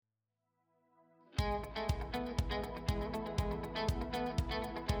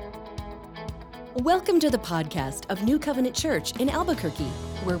Welcome to the podcast of New Covenant Church in Albuquerque,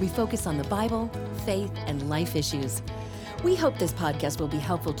 where we focus on the Bible, faith, and life issues. We hope this podcast will be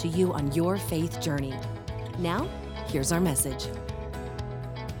helpful to you on your faith journey. Now, here's our message.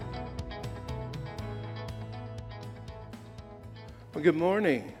 Well, good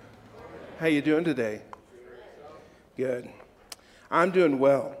morning. How you doing today? Good. I'm doing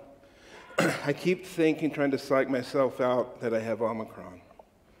well. I keep trying to psych myself out that I have Omicron.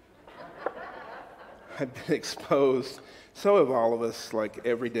 I've been exposed, so have all of us, like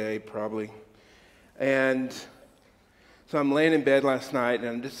every day probably. And so I'm laying in bed last night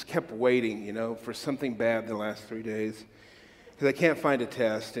and I just kept waiting, for something bad the last 3 days. Because I can't find a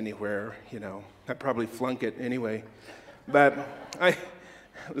test anywhere, I'd probably flunk it anyway. But I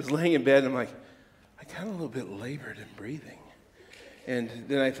was laying in bed and I'm like, I got a little bit labored in breathing. And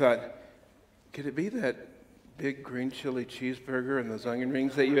then I thought, could it be that big green chili cheeseburger and those onion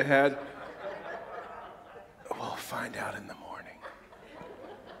rings that you had? We'll find out in the morning.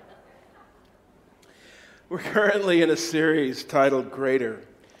 We're currently in a series titled Greater.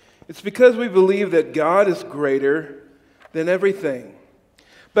 It's because we believe that God is greater than everything.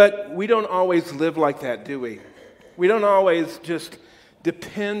 But we don't always live like that, do we? We don't always just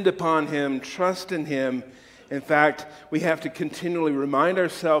depend upon Him, trust in Him. In fact, we have to continually remind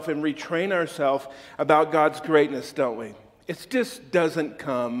ourselves and retrain ourselves about God's greatness, don't we? It just doesn't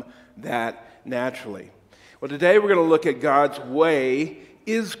come that naturally. Well, today we're going to look at God's way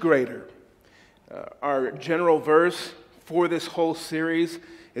is greater. Our general verse for this whole series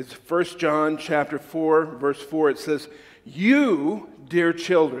is 1 John chapter 4, verse 4. It says, "You, dear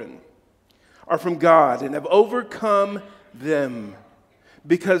children, are from God and have overcome them,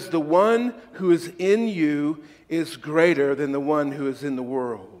 because the one who is in you is greater than the one who is in the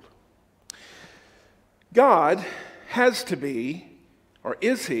world." God has to be, or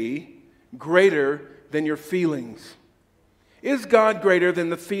is He, greater than your feelings? Is God greater than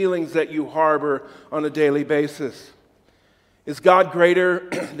the feelings that you harbor on a daily basis? Is God greater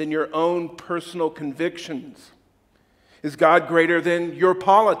than your own personal convictions? Is God greater than your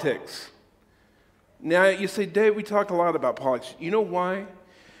politics? Now, you say, Dave, we talk a lot about politics. You know why?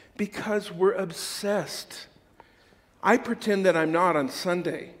 Because we're obsessed. I pretend that I'm not on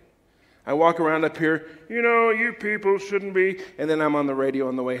Sunday. I walk around up here, you people shouldn't be. And then I'm on the radio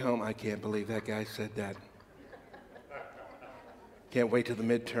on the way home. I can't believe that guy said that. Can't wait till the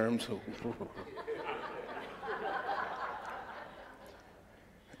midterms.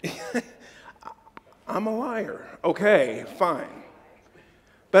 I'm a liar. Okay, fine.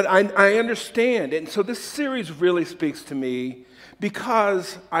 But I understand. And so this series really speaks to me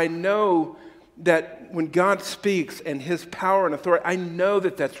because I know that when God speaks and His power and authority, I know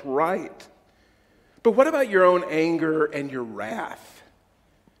that that's right. But what about your own anger and your wrath?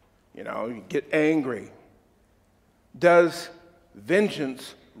 You get angry. Does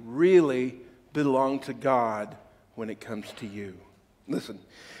vengeance really belong to God when it comes to you? Listen,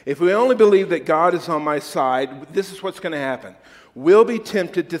 if we only believe that God is on my side, this is what's going to happen. We'll be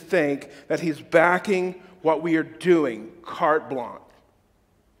tempted to think that He's backing what we are doing, carte blanche.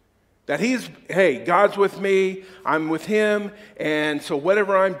 That God's with me, I'm with Him, and so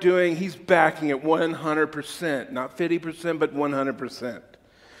whatever I'm doing, He's backing it 100%. Not 50%, but 100%.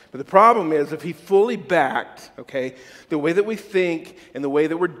 But the problem is, if He fully backed, the way that we think and the way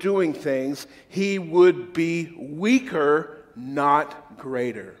that we're doing things, He would be weaker, not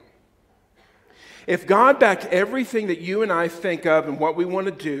greater. If God backed everything that you and I think of and what we want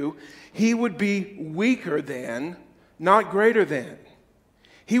to do, He would be weaker than, not greater than.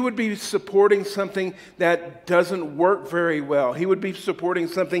 He would be supporting something that doesn't work very well. He would be supporting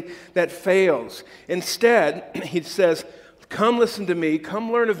something that fails. Instead, He says, come listen to me, come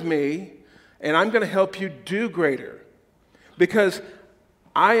learn of me, and I'm going to help you do greater. Because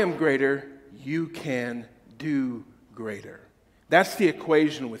I am greater, you can do greater. That's the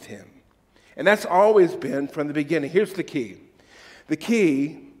equation with Him. And that's always been from the beginning. Here's the key. The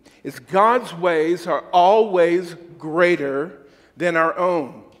key is God's ways are always greater than our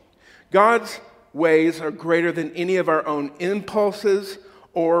own. God's ways are greater than any of our own impulses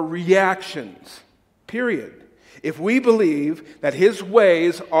or reactions, period. If we believe that His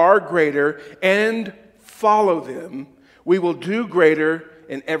ways are greater and follow them, we will do greater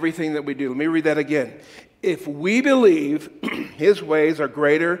in everything that we do. Let me read that again. If we believe His ways are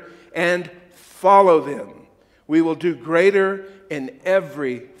greater and follow them, we will do greater in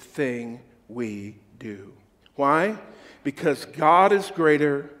everything we do. Why? Because God is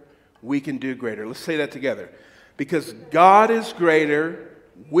greater, we can do greater. Let's say that together. Because God is greater,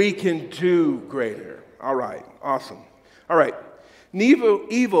 We can do greater. All right, awesome. All right,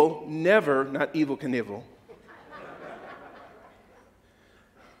 evil never, not Evel Knievel.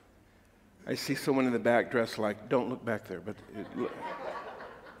 I see someone in the back dressed like, don't look back there, but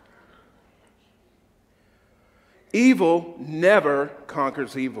evil never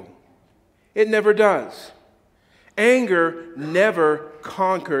conquers evil. It never does. Anger never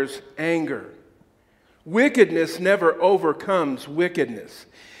conquers anger. Wickedness never overcomes wickedness.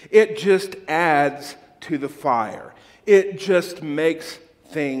 It just adds to the fire. It just makes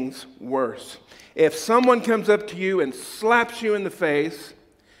things worse. If someone comes up to you and slaps you in the face,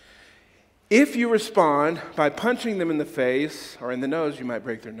 if you respond by punching them in the face or in the nose, you might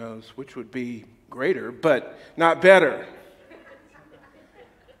break their nose, which would be greater, but not better.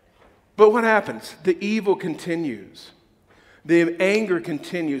 But what happens? The evil continues. The anger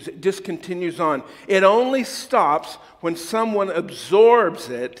continues. It just continues on. It only stops when someone absorbs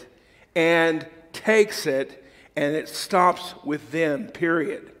it and takes it, and it stops with them,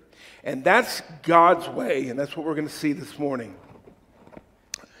 period. And that's God's way, and that's what we're going to see this morning.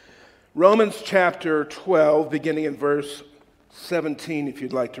 Romans chapter 12, beginning in verse 17, if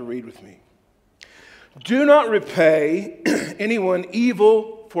you'd like to read with me. Do not repay anyone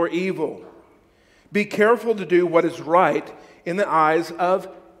evil for evil. Be careful to do what is right in the eyes of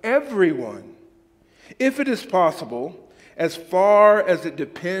everyone. If it is possible, as far as it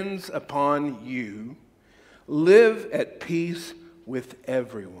depends upon you, live at peace with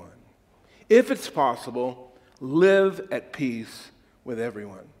everyone. If it's possible, live at peace with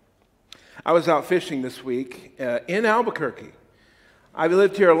everyone. I was out fishing this week in Albuquerque. I've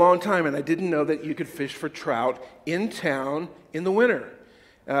lived here a long time, and I didn't know that you could fish for trout in town in the winter.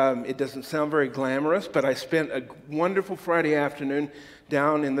 It doesn't sound very glamorous, but I spent a wonderful Friday afternoon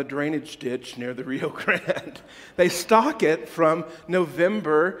down in the drainage ditch near the Rio Grande. They stock it from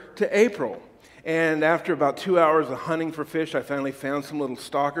November to April. And after about 2 hours of hunting for fish, I finally found some little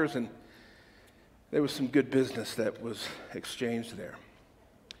stalkers, and there was some good business that was exchanged there.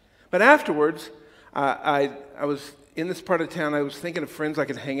 But afterwards, I was in this part of town. I was thinking of friends I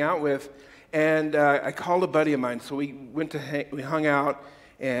could hang out with, and I called a buddy of mine. So we hung out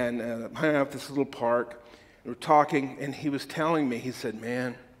and hung out at this little park. We were talking, and he was telling me. He said,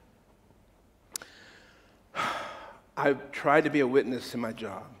 "Man, I've tried to be a witness in my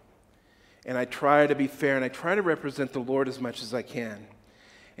job, and I try to be fair, and I try to represent the Lord as much as I can."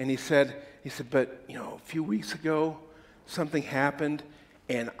 And he said, "But a few weeks ago, something happened."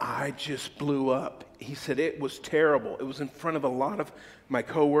 And I just blew up. He said it was terrible. It was in front of a lot of my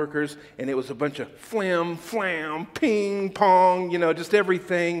coworkers, and it was a bunch of flim, flam, ping, pong, just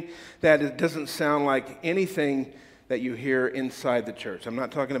everything that it doesn't sound like anything that you hear inside the church. I'm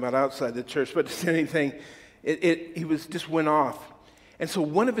not talking about outside the church, but just anything. He just went off. And so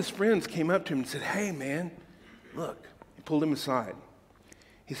one of his friends came up to him and said, "Hey, man, look." He pulled him aside.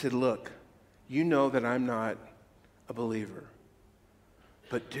 He said, "Look, you know that I'm not a believer.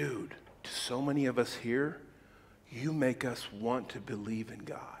 But dude, to so many of us here, you make us want to believe in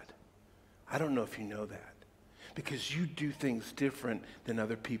God. I don't know if you know that. Because you do things different than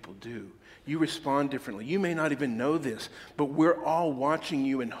other people do. You respond differently. You may not even know this, but we're all watching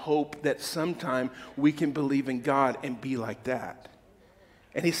you in hope that sometime we can believe in God and be like that."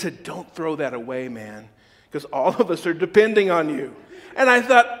 And he said, "Don't throw that away, man, because all of us are depending on you." And I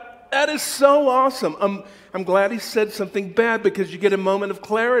thought, that is so awesome. I'm glad he said something bad, because you get a moment of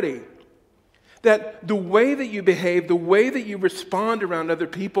clarity. That the way that you behave, the way that you respond around other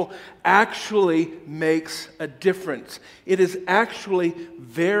people actually makes a difference. It is actually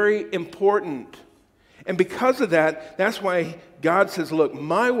very important. And because of that, that's why God says, look,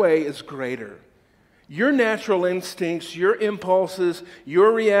 my way is greater. Your natural instincts, your impulses,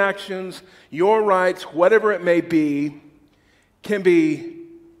 your reactions, your rights, whatever it may be, can be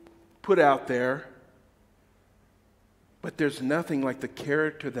put out there, but there's nothing like the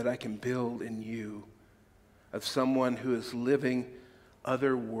character that I can build in you of someone who is living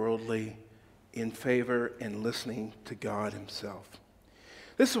otherworldly in favor and listening to God himself.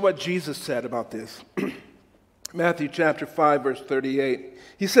 This is what Jesus said about this. Matthew chapter 5, verse 38.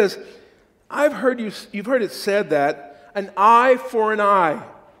 He says, you've heard it said that an eye for an eye,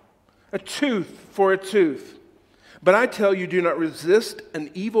 a tooth for a tooth. But I tell you, do not resist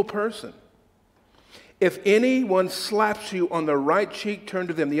an evil person. If anyone slaps you on the right cheek, turn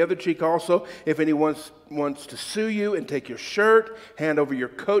to them the other cheek also. If anyone wants to sue you and take your shirt, hand over your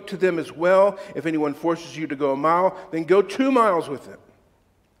coat to them as well. If anyone forces you to go a mile, then go 2 miles with them.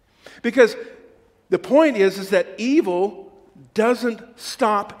 Because the point is that evil doesn't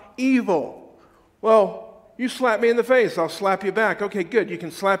stop evil. Well, You slap me in the face, I'll slap you back. Okay, good. You can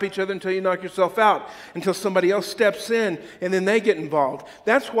slap each other until you knock yourself out, until somebody else steps in, and then they get involved.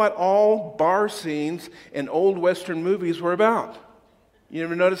 That's what all bar scenes in old Western movies were about. You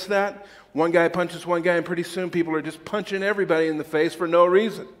ever notice that? One guy punches one guy, and pretty soon people are just punching everybody in the face for no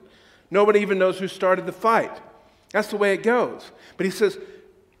reason. Nobody even knows who started the fight. That's the way it goes. But he says,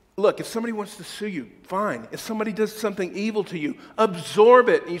 look, if somebody wants to sue you, fine. If somebody does something evil to you, absorb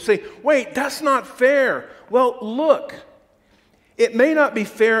it. And you say, wait, that's not fair. Well, look, it may not be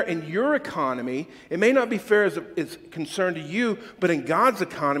fair in your economy. It may not be fair as it's concerned to you, but in God's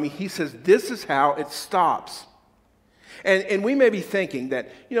economy, he says this is how it stops. And we may be thinking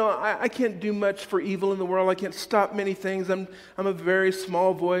that, I can't do much for evil in the world. I can't stop many things. I'm a very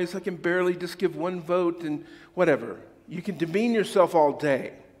small voice. I can barely just give one vote and whatever. You can demean yourself all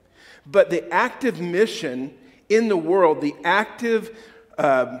day. But the active mission in the world, the active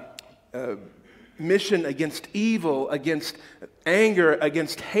mission against evil, against anger,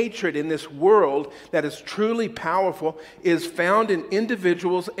 against hatred in this world that is truly powerful is found in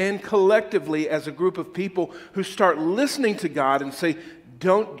individuals and collectively as a group of people who start listening to God and say,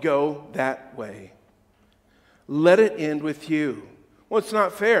 don't go that way. Let it end with you. Well, it's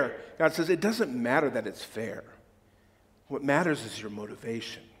not fair. God says, it doesn't matter that it's fair. What matters is your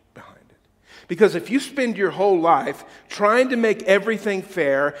motivation behind it. Because if you spend your whole life trying to make everything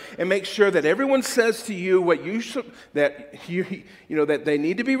fair and make sure that everyone says to you what that they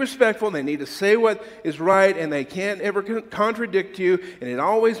need to be respectful, they need to say what is right, and they can't ever contradict you, and it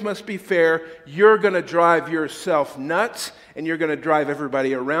always must be fair, you're going to drive yourself nuts, and you're going to drive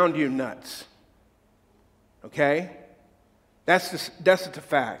everybody around you nuts. Okay? That's just a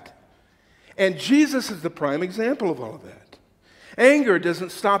fact. And Jesus is the prime example of all of that. Anger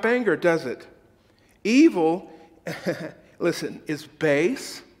doesn't stop anger, does it? Evil, listen, is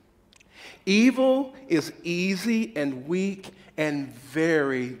base. Evil is easy and weak and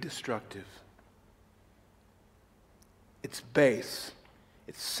very destructive. It's base.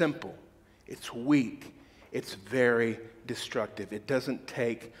 It's simple. It's weak. It's very destructive. It doesn't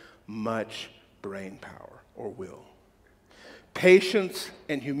take much brain power or will. Patience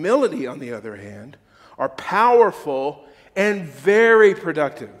and humility, on the other hand, are powerful and very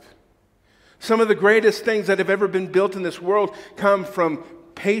productive. Some of the greatest things that have ever been built in this world come from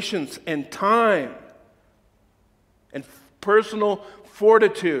patience and time and personal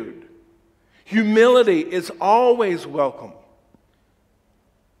fortitude. Humility is always welcome.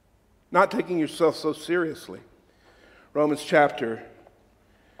 Not taking yourself so seriously. Romans chapter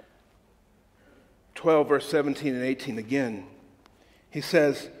 12, verse 17 and 18 again. He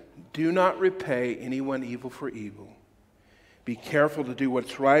says, do not repay anyone evil for evil. Be careful to do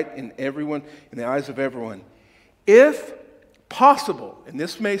what's right in the eyes of everyone. If possible, and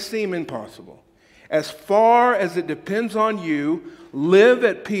this may seem impossible, as far as it depends on you, live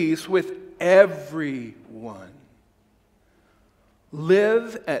at peace with everyone.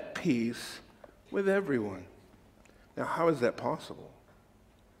 Live at peace with everyone. Now, how is that possible?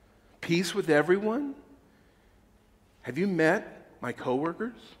 Peace with everyone? Have you met my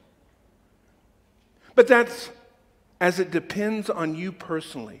coworkers? But that's as it depends on you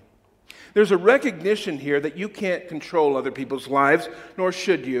personally. There's a recognition here that you can't control other people's lives, nor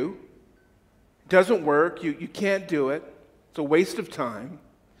should you. It doesn't work. You can't do it. It's a waste of time.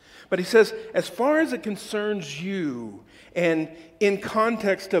 But he says, as far as it concerns you, and in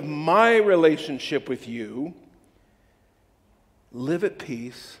context of my relationship with you, live at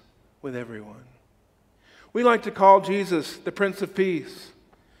peace with everyone. We like to call Jesus the Prince of Peace.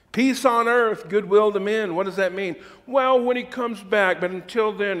 Peace on earth, goodwill to men. What does that mean? Well, when he comes back, but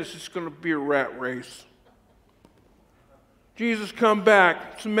until then, it's just going to be a rat race. Jesus, come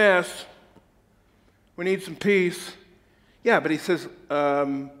back. It's a mess. We need some peace. Yeah, but he says,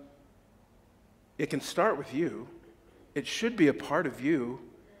 it can start with you. It should be a part of you.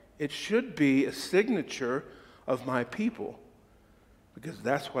 It should be a signature of my people, because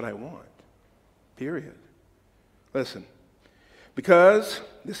that's what I want. Period. Listen. Because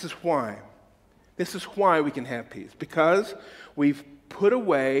this is why we can have peace. Because we've put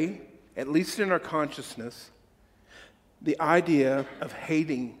away, at least in our consciousness, the idea of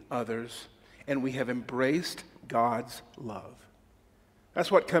hating others, and we have embraced God's love. That's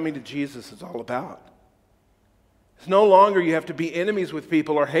what coming to Jesus is all about. It's no longer you have to be enemies with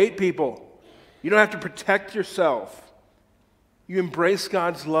people or hate people. You don't have to protect yourself. You embrace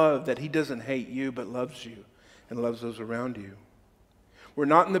God's love, that he doesn't hate you but loves you and loves those around you. We're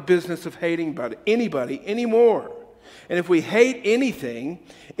not in the business of hating anybody anymore. And if we hate anything,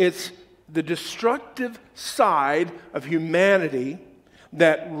 it's the destructive side of humanity,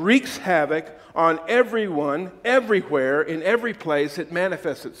 that wreaks havoc on everyone, everywhere, in every place it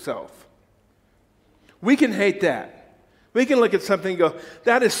manifests itself. We can hate that. We can look at something and go,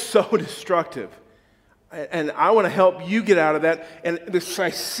 that is so destructive. And I want to help you get out of that. And I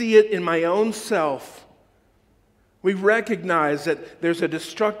see it in my own self. We recognize that there's a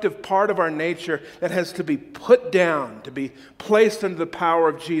destructive part of our nature that has to be put down, to be placed under the power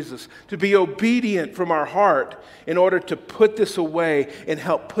of Jesus, to be obedient from our heart in order to put this away and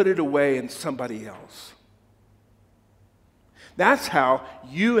help put it away in somebody else. That's how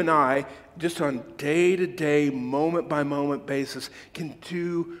you and I, just on day-to-day, moment-by-moment basis, can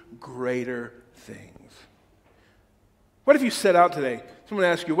do greater things. What if you set out today? Someone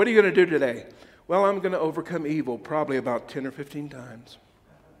asks you, what are you going to do today? Well, I'm going to overcome evil probably about 10 or 15 times.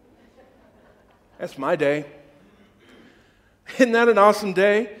 That's my day. Isn't that an awesome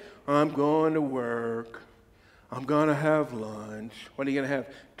day? I'm going to work. I'm going to have lunch. What are you going to have?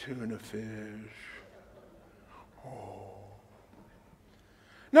 Tuna fish. Oh.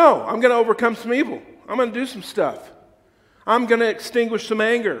 No, I'm going to overcome some evil. I'm going to do some stuff. I'm going to extinguish some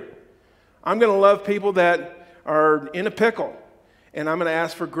anger. I'm going to love people that are in a pickle. And I'm going to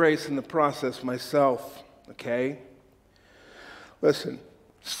ask for grace in the process myself, okay? Listen,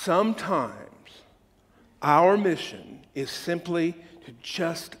 sometimes our mission is simply to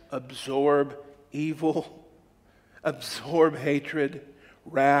just absorb evil, absorb hatred,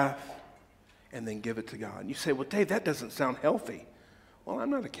 wrath, and then give it to God. And you say, well, Dave, that doesn't sound healthy. Well,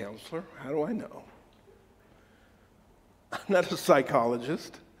 I'm not a counselor. How do I know? I'm not a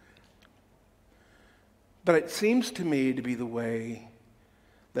psychologist. But it seems to me to be the way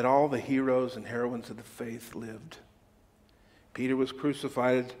that all the heroes and heroines of the faith lived. Peter was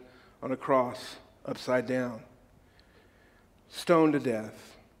crucified on a cross, upside down, stoned to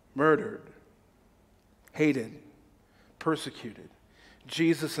death, murdered, hated, persecuted.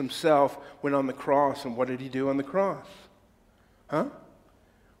 Jesus himself went on the cross, and what did he do on the cross?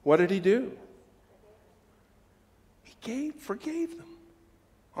 What did he do? He forgave them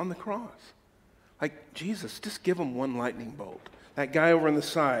on the cross. Like, Jesus, just give him one lightning bolt. That guy over on the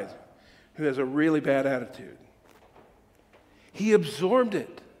side who has a really bad attitude. He absorbed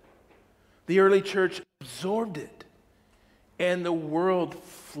it. The early church absorbed it. And the world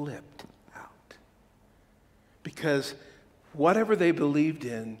flipped out. Because whatever they believed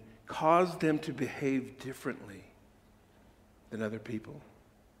in caused them to behave differently than other people.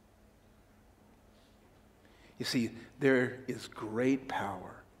 You see, there is great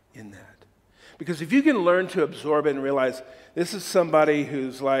power in that. Because if you can learn to absorb it and realize this is somebody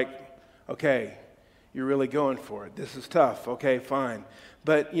who's like, okay, you're really going for it. This is tough. Okay, fine.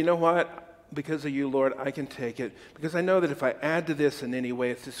 But you know what? Because of you, Lord, I can take it. Because I know that if I add to this in any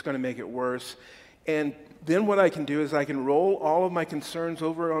way, it's just going to make it worse. And then what I can do is I can roll all of my concerns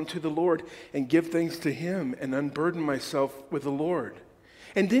over onto the Lord and give things to him and unburden myself with the Lord.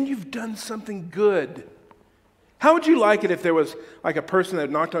 And then you've done something good. How would you like it if there was like a person that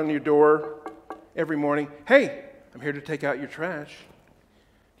knocked on your door every morning? Hey, I'm here to take out your trash.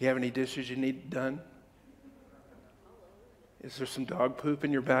 Do you have any dishes you need done? Is there some dog poop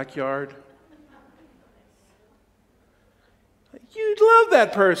in your backyard? You'd love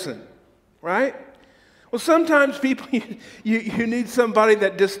that person, right? Well, sometimes people, you need somebody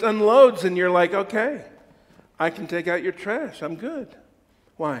that just unloads and you're like, okay, I can take out your trash. I'm good.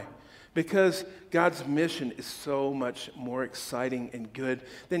 Why? Because God's mission is so much more exciting and good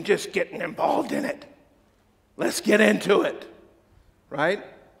than just getting involved in it. Let's get into it, right?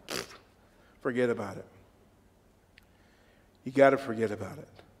 Forget about it. You got to forget about it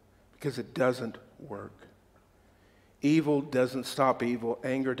because it doesn't work. Evil doesn't stop evil.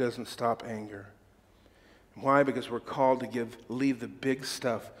 Anger doesn't stop anger. Why? Because we're called to leave the big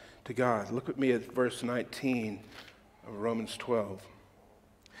stuff to God. Look with me at verse 19 of Romans 12.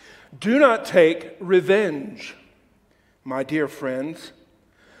 Do not take revenge, my dear friends,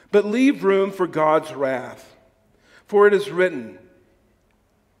 but leave room for God's wrath. For it is written,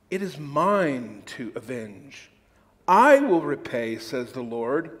 it is mine to avenge. I will repay, says the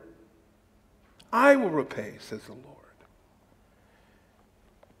Lord. I will repay, says the Lord.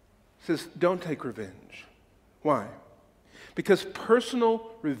 It says, don't take revenge. Why? Because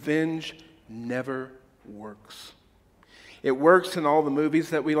personal revenge never works. It works in all the movies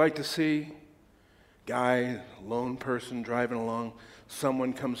that we like to see. Guy, lone person driving along.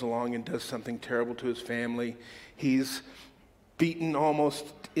 Someone comes along and does something terrible to his family. He's beaten almost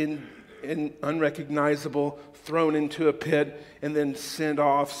unrecognizable, thrown into a pit, and then sent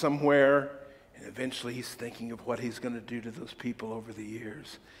off somewhere. And eventually he's thinking of what he's going to do to those people over the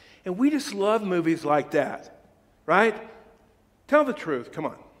years. And we just love movies like that, right? Tell the truth, come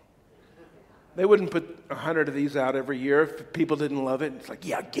on. They wouldn't put 100 of these out every year if people didn't love it. It's like,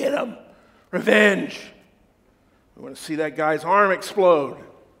 yeah, get him. Revenge. We want to see that guy's arm explode.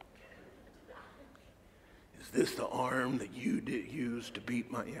 Is this the arm that you did use to beat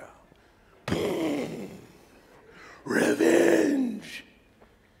my... Yeah. Revenge.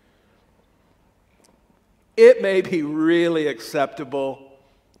 It may be really acceptable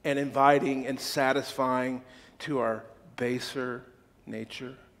and inviting and satisfying to our baser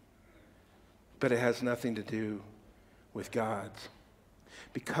nature, but it has nothing to do with God's.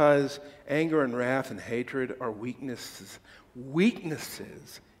 Because anger and wrath and hatred are weaknesses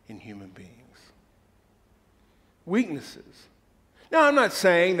in human beings. Weaknesses. Now, I'm not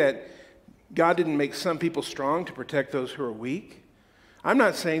saying that God didn't make some people strong to protect those who are weak. I'm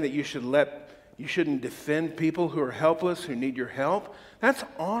not saying that you shouldn't defend people who are helpless, who need your help. That's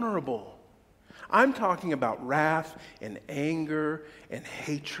honorable. I'm talking about wrath and anger and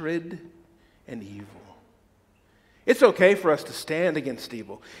hatred and evil. It's okay for us to stand against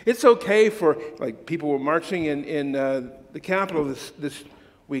evil. It's okay for, like, people were marching in the Capitol this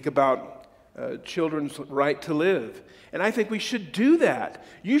week about children's right to live. And I think we should do that.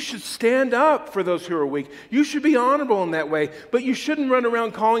 You should stand up for those who are weak. You should be honorable in that way. But you shouldn't run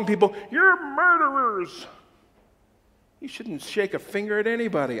around calling people, you're murderers. You shouldn't shake a finger at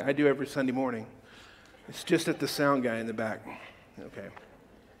anybody. I do every Sunday morning. It's just at the sound guy in the back. Okay.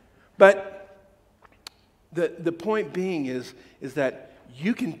 But the point being is that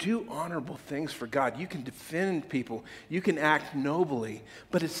you can do honorable things for God. You can defend people. You can act nobly.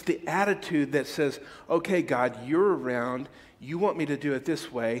 But it's the attitude that says, okay, God, you're around. You want me to do it this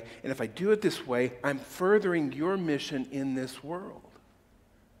way. And if I do it this way, I'm furthering your mission in this world.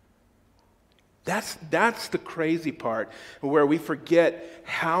 That's the crazy part, where we forget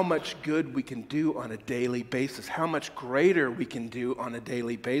how much good we can do on a daily basis, how much greater we can do on a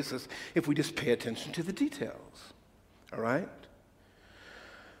daily basis if we just pay attention to the details. All right?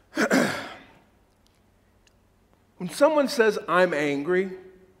 When someone says, I'm angry,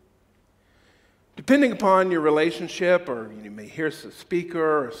 depending upon your relationship, or you may hear a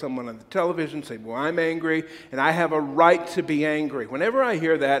speaker or someone on the television say, well, I'm angry, and I have a right to be angry. Whenever I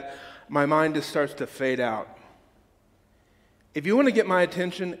hear that, my mind just starts to fade out. If you want to get my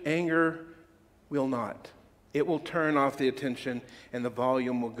attention, anger will not. It will turn off the attention, and the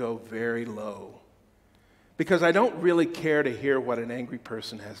volume will go very low. Because I don't really care to hear what an angry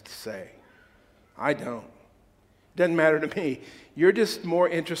person has to say. I don't. It doesn't matter to me. You're just more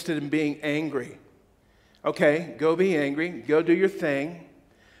interested in being angry. Okay, go be angry. Go do your thing.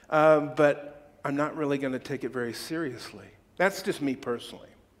 But I'm not really going to take it very seriously. That's just me personally.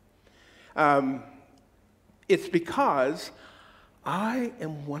 It's because I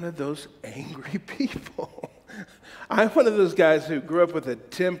am one of those angry people. I'm one of those guys who grew up with a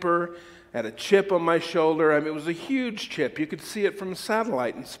temper, had a chip on my shoulder. I mean, it was a huge chip. You could see it from a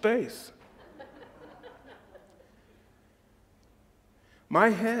satellite in space.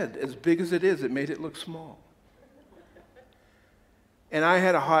 My head, as big as it is, it made it look small. And I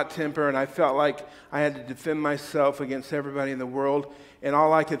had a hot temper, and I felt like I had to defend myself against everybody in the world. And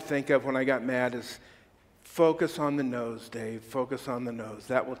all I could think of when I got mad is, focus on the nose, Dave. Focus on the nose.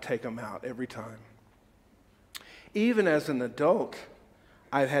 That will take them out every time. Even as an adult,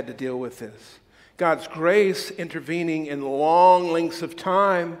 I've had to deal with this. God's grace intervening in long lengths of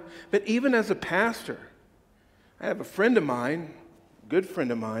time. But even as a pastor, I have a friend of mine, a good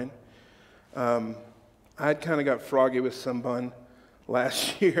friend of mine. I'd kind of got froggy with someone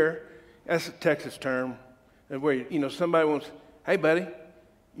last year. That's a Texas term. And where, somebody wants, hey, buddy,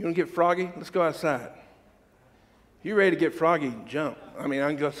 you want to get froggy? Let's go outside. You ready to get froggy? Jump.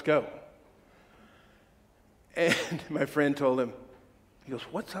 Let's go. And my friend told him, he goes,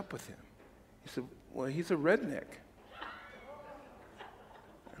 what's up with him? He said, well, he's a redneck.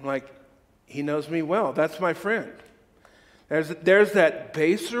 I'm like, he knows me well. That's my friend. There's that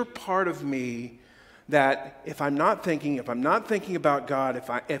baser part of me that if I'm not thinking about God,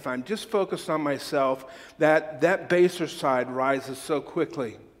 if I'm just focused on myself, that baser side rises so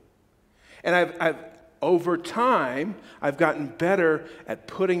quickly. And I've over time, I've gotten better at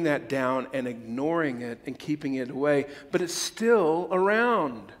putting that down and ignoring it and keeping it away, but it's still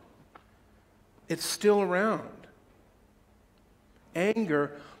around. It's still around.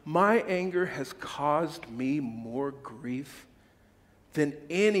 My anger has caused me more grief than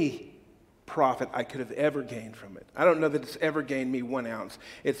any profit I could have ever gained from it. I don't know that it's ever gained me 1 ounce.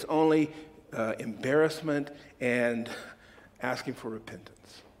 It's only embarrassment and asking for repentance.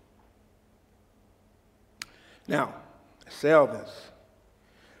 Now, I say all this.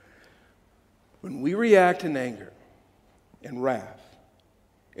 When we react in anger, and wrath,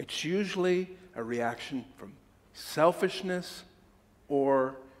 it's usually a reaction from selfishness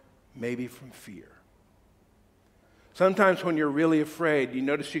or maybe from fear. Sometimes when you're really afraid, you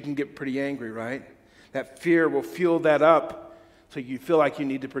notice you can get pretty angry, right? That fear will fuel that up so you feel like you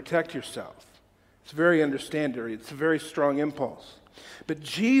need to protect yourself. It's very understandable. It's a very strong impulse. But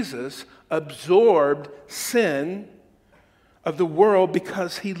Jesus absorbed sin of the world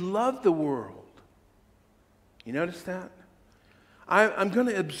because he loved the world. You notice that? I'm going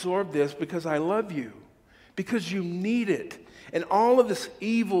to absorb this because I love you, because you need it. And all of this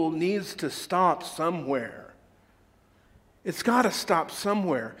evil needs to stop somewhere. It's got to stop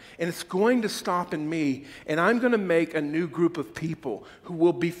somewhere, and it's going to stop in me, and I'm going to make a new group of people who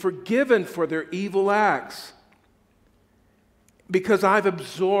will be forgiven for their evil acts because I've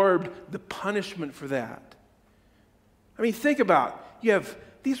absorbed the punishment for that. I mean, think about it. You have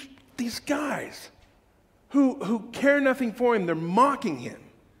these guys who care nothing for him. They're mocking him.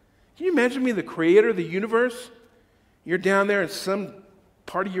 Can you imagine being the creator of the universe? You're down there and some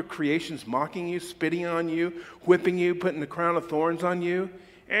part of your creation's mocking you, spitting on you, whipping you, putting the crown of thorns on you.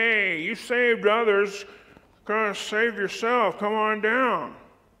 Hey, you saved others. Gotta save yourself. Come on down.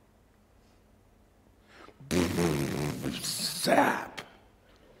 Zap.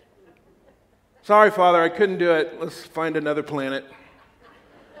 Sorry, Father, I couldn't do it. Let's find another planet.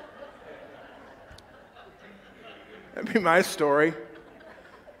 That'd be my story.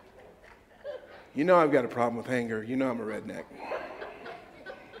 You know I've got a problem with anger. You know I'm a redneck.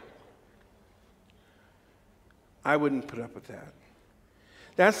 I wouldn't put up with that.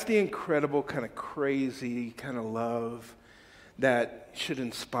 That's the incredible kind of crazy kind of love that should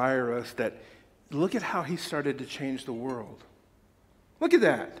inspire us, that look at how he started to change the world. Look at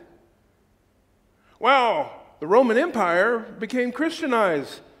that. Well, the Roman Empire became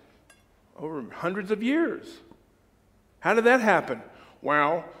Christianized over hundreds of years. How did that happen?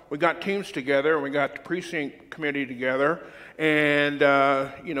 Well, we got teams together, and we got the precinct committee together, and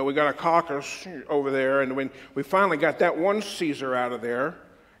we got a caucus over there, and when we finally got that one Caesar out of there,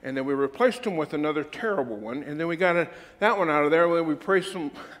 and then we replaced him with another terrible one, and then we got that one out of there, and then we praised him.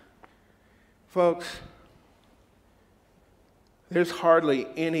 Folks, there's hardly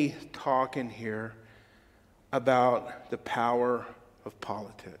any talk in here about the power of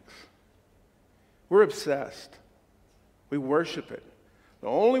politics. We're obsessed. We worship it. The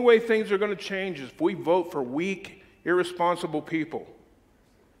only way things are going to change is if we vote for weak, irresponsible people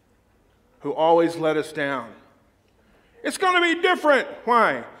who always let us down. It's going to be different.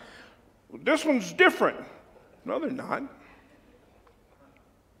 Why? Well, this one's different. No, they're not.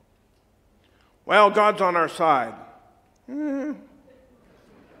 Well, God's on our side.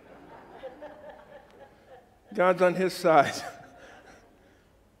 God's on his side.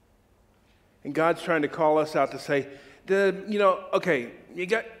 And God's trying to call us out to say, okay, you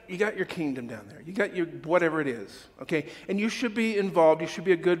got your kingdom down there. You got your whatever it is, okay? And you should be involved. You should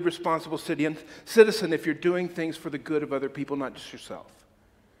be a good, responsible citizen if you're doing things for the good of other people, not just yourself.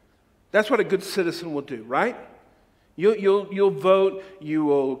 That's what a good citizen will do, right? You'll vote, you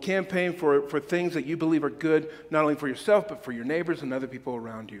will campaign for things that you believe are good, not only for yourself, but for your neighbors and other people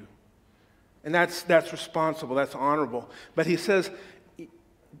around you. And that's responsible, that's honorable. But he says,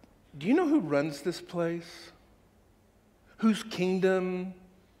 do you know who runs this place? Whose kingdom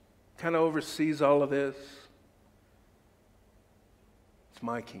kind of oversees all of this? It's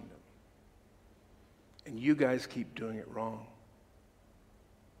my kingdom. And you guys keep doing it wrong.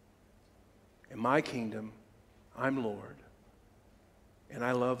 In my kingdom, I'm Lord. And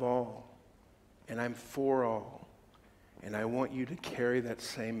I love all. And I'm for all. And I want you to carry that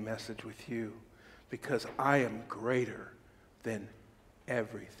same message with you, because I am greater than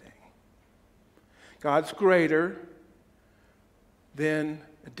everything. God's greater than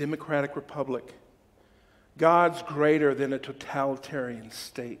a democratic republic. God's greater than a totalitarian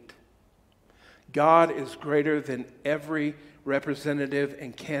state. God is greater than every representative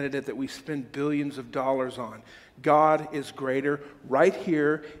and candidate that we spend billions of dollars on. God is greater right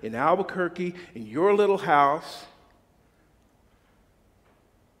here in Albuquerque, in your little house.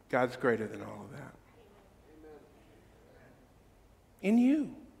 God's greater than all of that. In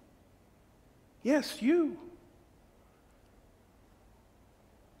you. Yes, you.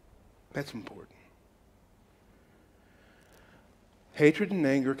 That's important. Hatred and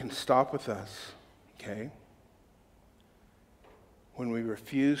anger can stop with us, okay, when we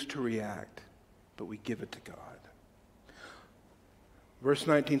refuse to react, but we give it to God. Verse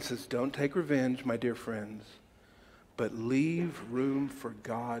 19 says, don't take revenge, my dear friends, but leave room for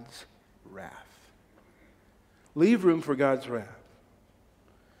God's wrath. Leave room for God's wrath.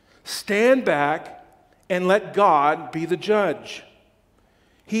 Stand back and let God be the judge.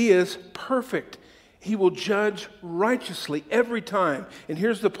 He is perfect. He will judge righteously every time. And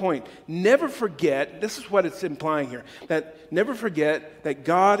here's the point. Never forget, this is what it's implying here, that never forget that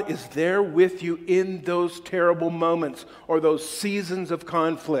God is there with you in those terrible moments or those seasons of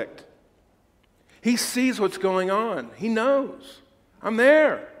conflict. He sees what's going on. He knows. I'm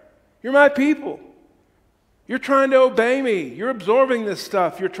there. You're my people. You're trying to obey me. You're absorbing this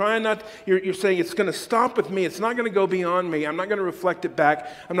stuff. You're saying it's going to stop with me. It's not going to go beyond me. I'm not going to reflect it back.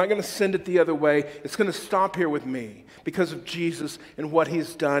 I'm not going to send it the other way. It's going to stop here with me because of Jesus and what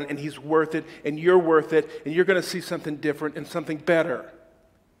he's done, and he's worth it, and you're worth it, and you're going to see something different and something better.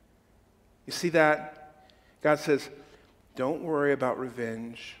 You see that? God says, don't worry about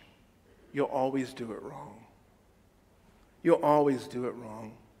revenge. You'll always do it wrong. You'll always do it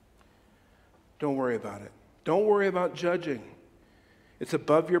wrong. Don't worry about it. Don't worry about judging. It's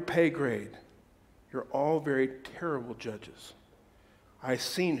above your pay grade. You're all very terrible judges. I've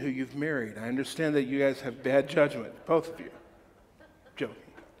seen who you've married. I understand that you guys have bad judgment, both of you. I'm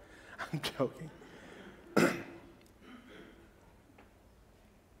joking. I'm joking.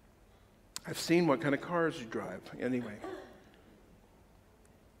 I've seen what kind of cars you drive. Anyway.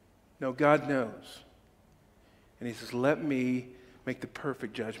 No, God knows. And he says, let me make the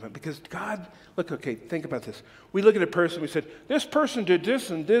perfect judgment. Because God, look, okay, think about this. We look at a person, we said, this person did this,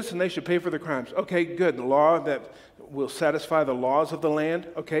 and they should pay for their crimes. Okay, good. The law that will satisfy the laws of the land,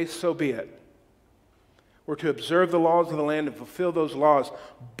 okay, so be it. We're to observe the laws of the land and fulfill those laws.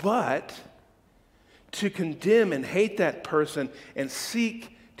 But to condemn and hate that person and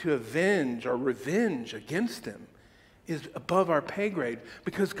seek to avenge or revenge against them is above our pay grade,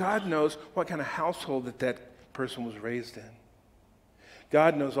 because God knows what kind of household that person was raised in.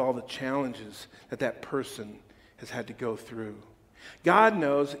 God knows all the challenges that person has had to go through. God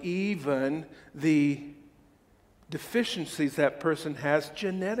knows even the deficiencies that person has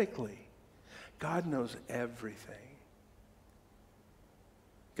genetically. God knows everything.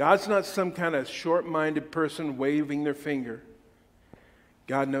 God's not some kind of short-minded person waving their finger.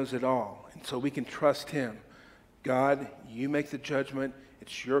 God knows it all, and so we can trust him. God, you make the judgment.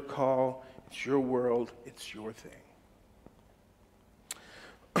 It's your call. It's your world. It's your thing.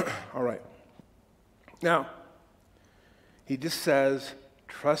 All right. Now, he just says,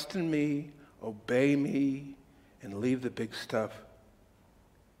 trust in me, obey me, and leave the big stuff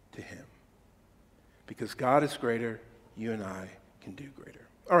to him. Because God is greater, you and I can do greater.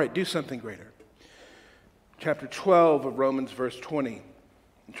 All right, do something greater. Chapter 12 of Romans, verse 20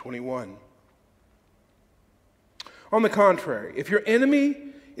 and 21. On the contrary, if your enemy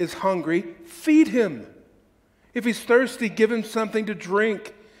is hungry, feed him. If he's thirsty, give him something to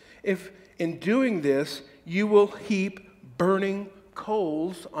drink. If in doing this, you will heap burning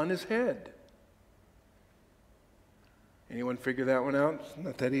coals on his head. Anyone figure that one out? It's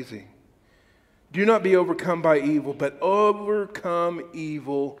not that easy. Do not be overcome by evil, but overcome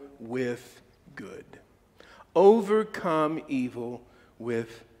evil with good. Overcome evil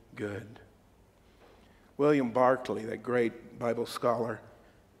with good. William Barclay, that great Bible scholar,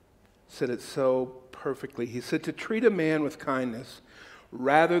 said it so perfectly. He said, to treat a man with kindness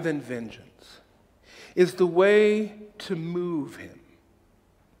rather than vengeance is the way to move him.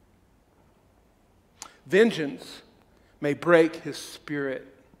 Vengeance may break his spirit,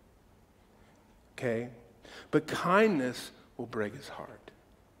 okay? But kindness will break his heart.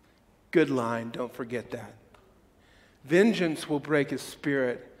 Good line, don't forget that. Vengeance will break his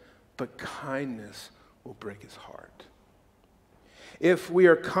spirit, but kindness will break his heart. If we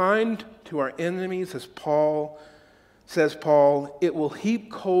are kind to our enemies, as Paul says, it will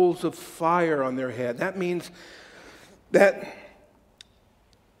heap coals of fire on their head. That means that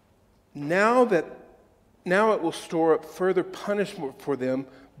now it will store up further punishment for them,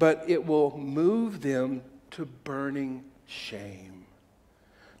 but it will move them to burning shame.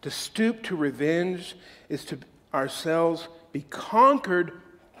 To stoop to revenge is to ourselves be conquered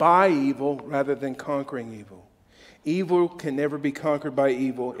by evil rather than conquering evil. Evil can never be conquered by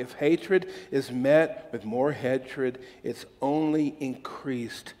evil. If hatred is met with more hatred, it's only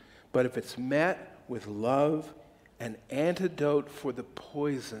increased. But if it's met with love, an antidote for the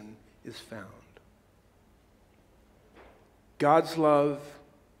poison is found. God's love,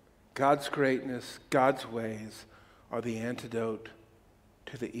 God's greatness, God's ways are the antidote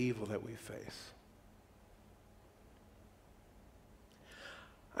to the evil that we face.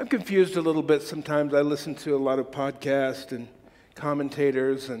 I'm confused a little bit sometimes. I listen to a lot of podcasts and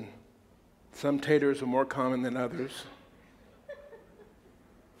commentators, and some taters are more common than others.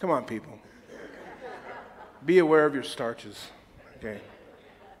 Come on, people. Be aware of your starches, okay?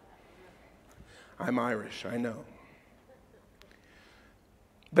 I'm Irish, I know.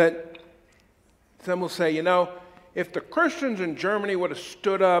 But some will say, if the Christians in Germany would have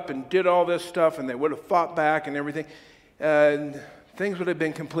stood up and did all this stuff and they would have fought back and everything, things would have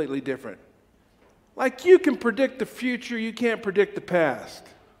been completely different. Like you can predict the future, you can't predict the past.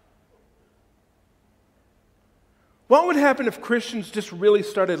 What would happen if Christians just really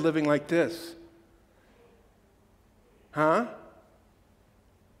started living like this? Huh?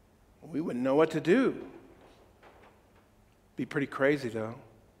 We wouldn't know what to do. Be pretty crazy, though.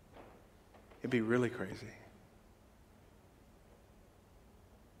 It'd be really crazy.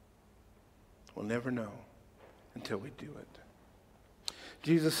 We'll never know until we do it.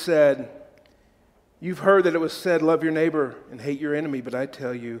 Jesus said, "You've heard that it was said, 'Love your neighbor and hate your enemy,' but I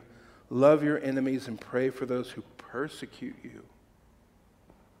tell you, love your enemies and pray for those who persecute you,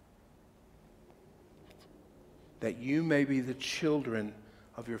 that you may be the children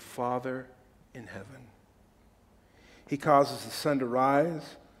of your Father in heaven. He causes the sun to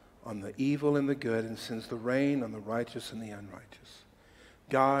rise on the evil and the good and sends the rain on the righteous and the unrighteous."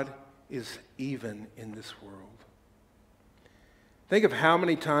 God is even in this world. Think of how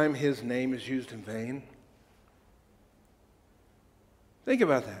many times his name is used in vain. Think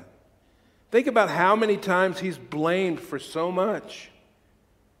about that. Think about how many times he's blamed for so much.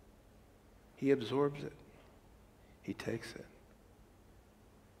 He absorbs it. He takes it.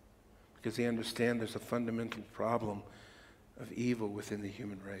 Because he understands there's a fundamental problem of evil within the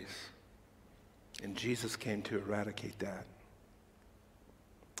human race. And Jesus came to eradicate that.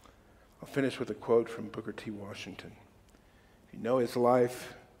 I'll finish with a quote from Booker T. Washington. If you know his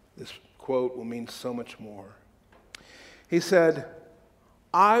life, this quote will mean so much more. He said,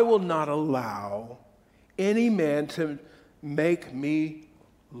 "I will not allow any man to make me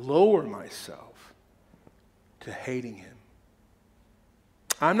lower myself to hating him.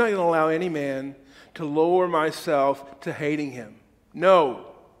 I'm not going to allow any man to lower myself to hating him.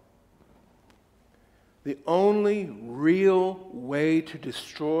 No. The only real way to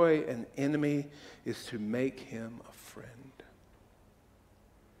destroy an enemy is to make him a friend.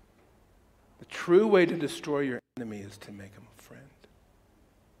 The true way to destroy your enemy is to make him a friend."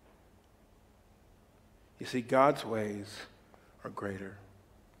 You see, God's ways are greater.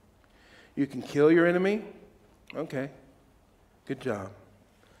 You can kill your enemy? Okay, good job.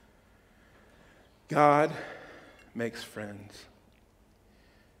 God makes friends.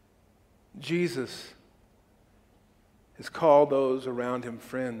 Jesus has called those around him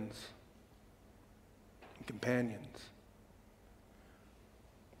friends and companions.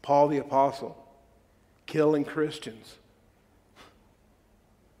 Paul the Apostle, killing Christians.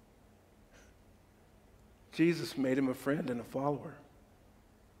 Jesus made him a friend and a follower.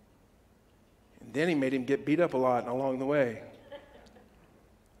 And then he made him get beat up a lot along the way.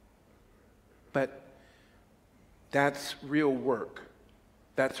 But that's real work.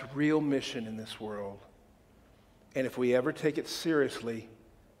 That's real mission in this world. And if we ever take it seriously,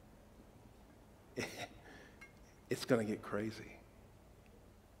 it's going to get crazy.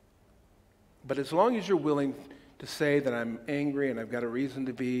 But as long as you're willing to say that I'm angry and I've got a reason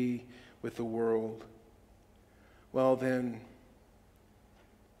to be with the world, well then,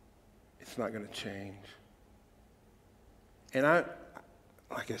 it's not going to change. And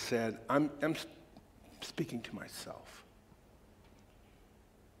like I said, I'm speaking to myself.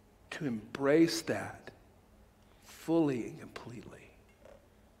 To embrace that fully and completely.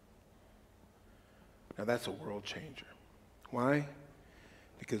 Now that's a world changer. Why?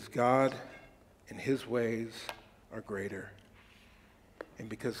 Because God and his ways are greater. And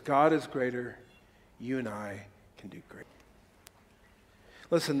because God is greater, you and I can do great.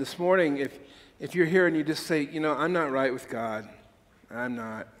 Listen, this morning, if you're here and you just say, I'm not right with God, I'm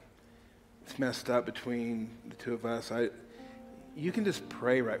not, it's messed up between the two of us, you can just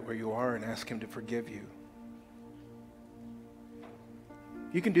pray right where you are and ask him to forgive you.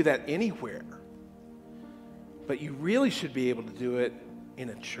 You can do that anywhere. But you really should be able to do it in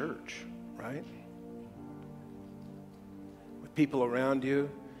a church, right? With people around you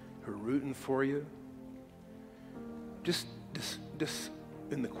who are rooting for you. Just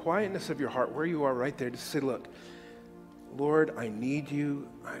in the quietness of your heart, where you are right there, just say, look, Lord, I need you.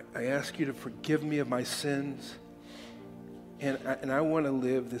 I ask you to forgive me of my sins. And I want to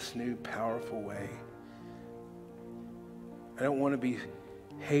live this new powerful way. I don't want to be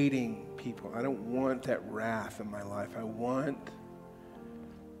hating people. I don't want that wrath in my life. I want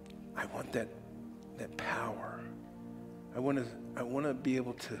that power. I want to be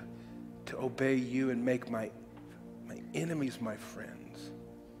able to obey you and make my enemies my friends.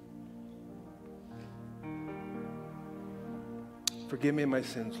 Forgive me my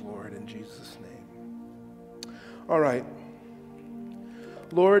sins, Lord, in Jesus' name. All right.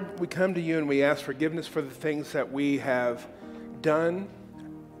 Lord, we come to you and we ask forgiveness for the things that we have done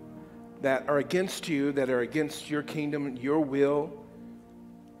that are against you, that are against your kingdom and your will.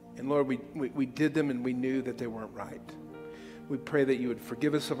 And Lord, we did them and we knew that they weren't right. We pray that you would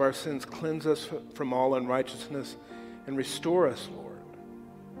forgive us of our sins, cleanse us from all unrighteousness, and restore us, Lord.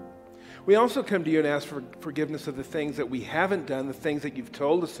 We also come to you and ask for forgiveness of the things that we haven't done, the things that you've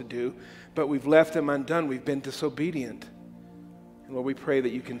told us to do, but we've left them undone. We've been disobedient. And Lord, we pray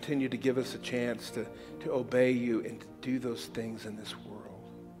that you continue to give us a chance to obey you and to do those things in this world.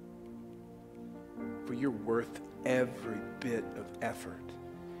 For you're worth every bit of effort.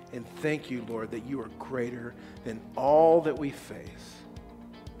 And thank you, Lord, that you are greater than all that we face.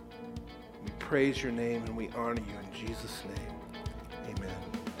 We praise your name and we honor you in Jesus' name.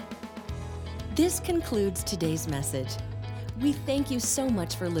 Amen. This concludes today's message. We thank you so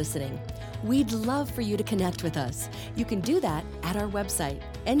much for listening. We'd love for you to connect with us. You can do that at our website,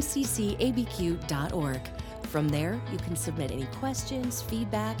 nccabq.org. From there, you can submit any questions,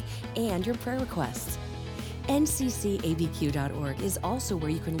 feedback, and your prayer requests. nccabq.org is also where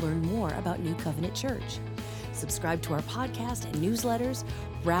you can learn more about New Covenant Church. Subscribe to our podcast and newsletters,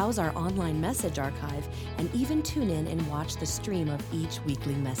 browse our online message archive, and even tune in and watch the stream of each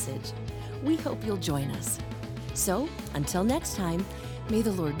weekly message. We hope you'll join us. So, until next time, may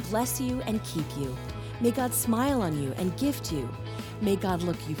the Lord bless you and keep you. May God smile on you and gift you. May God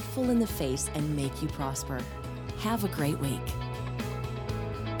look you full in the face and make you prosper. Have a great week.